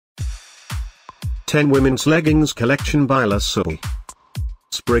10 Women's Leggings Collection by Lesubuy.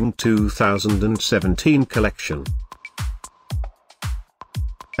 Spring 2017 collection.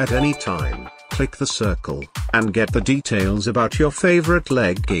 At any time, click the circle, and get the details about your favorite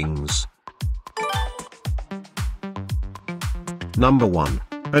leggings. Number 1.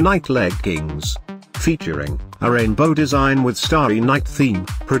 A Night Leggings. Featuring a rainbow design with starry night theme,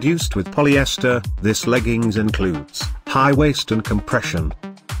 produced with polyester. This leggings includes high waist and compression.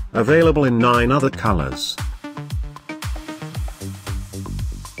 Available in 9 other colors.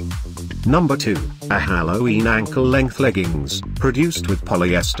 Number 2. A Halloween ankle length leggings, produced with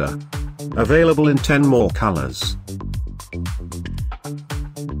polyester. Available in 10 more colors.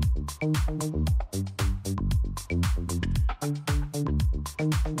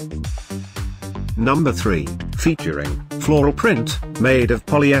 Number 3, featuring floral print, made of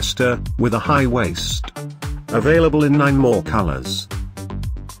polyester, with a high waist. Available in 9 more colors.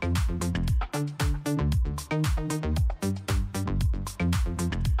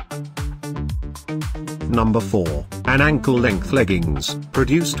 Number 4, an ankle length leggings,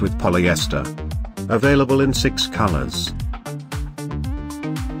 produced with polyester. Available in 6 colors.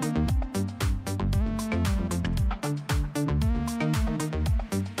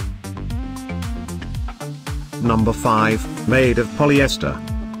 Number 5, made of polyester.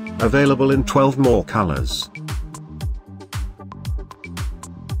 Available in 12 more colors.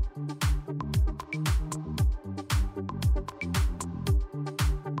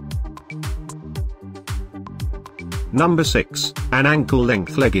 Number 6, an ankle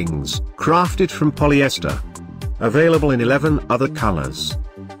length leggings, crafted from polyester. Available in 11 other colors.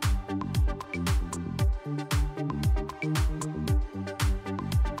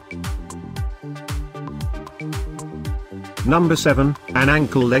 Number 7, an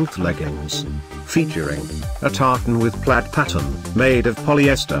ankle length leggings, featuring a tartan with plaid pattern, made of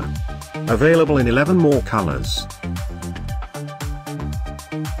polyester. Available in 11 more colors.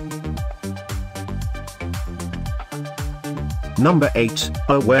 Number 8,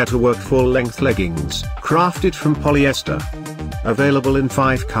 a wear to work full length leggings, crafted from polyester. Available in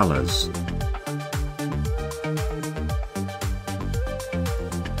 5 colors.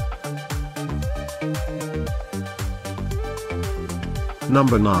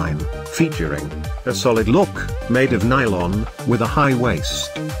 Number 9, featuring a solid look, made of nylon, with a high waist.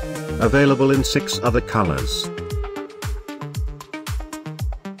 Available in 6 other colors.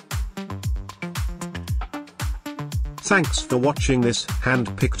 Thanks for watching this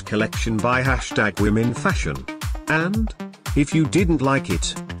hand-picked collection by #WomenFashion. And, if you didn't like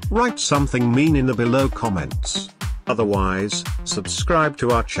it, write something mean in the below comments. Otherwise, subscribe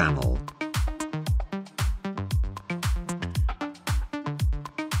to our channel.